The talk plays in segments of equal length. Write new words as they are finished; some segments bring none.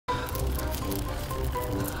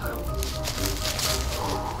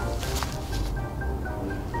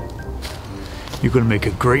You're gonna make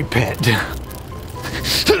a great pet.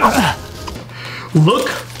 Look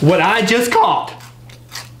what I just caught.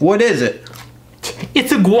 What is it?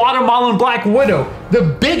 It's a Guatemalan black widow, the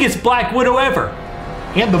biggest black widow ever,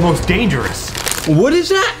 and the most dangerous. What is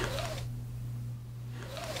that?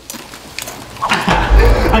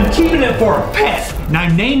 I'm keeping it for a pet, and I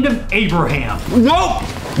named him Abraham. Nope!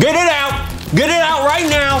 Get it out! Get it out right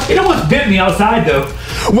now! It almost bit me outside though.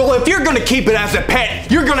 Well, if you're gonna keep it as a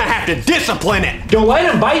pet, you're gonna have to discipline it. Don't let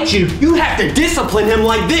him bite you. You have to discipline him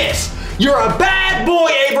like this. You're a bad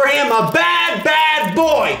boy, Abraham, a bad, bad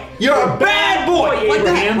boy. You're a bad boy,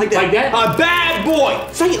 Abraham. Like that. A bad boy.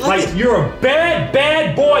 Say it like this. You're a bad,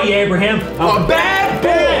 bad boy, Abraham. A bad,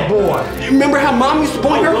 bad boy. You remember how Mom used to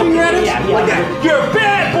point her finger at us? Yeah, like that. You're a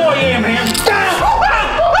bad boy, Abraham.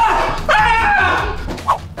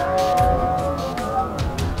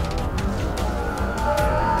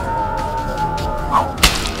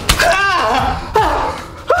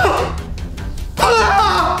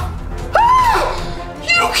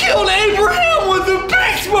 You killed Abraham with a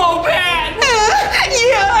baseball bat!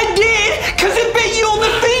 Yeah, I did, because it bit you on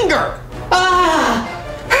the finger!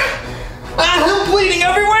 I'm bleeding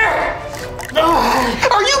everywhere!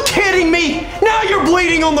 Are you kidding me? Now you're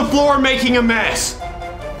bleeding on the floor making a mess!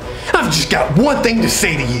 I've just got one thing to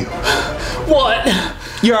say to you. What?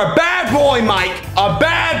 You're a bad boy, Mike! A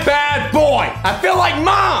bad, bad boy! I feel like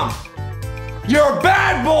Mom! You're a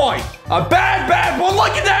bad boy! A bad, bad boy!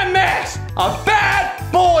 Look at that mess! A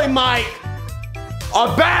bad boy, Mike!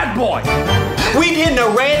 A bad boy! We've hidden a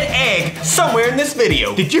red egg somewhere in this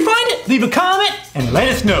video. Did you find it? Leave a comment and let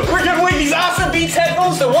us know. We're giving away these awesome Beats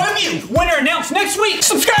headphones to one of you. Winner announced next week.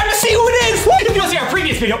 Subscribe to see who it is. If you want to see our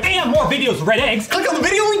previous video and more videos of red eggs, Click on the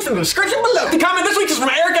video links in the description below. The comment this week is from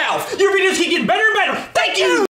Eric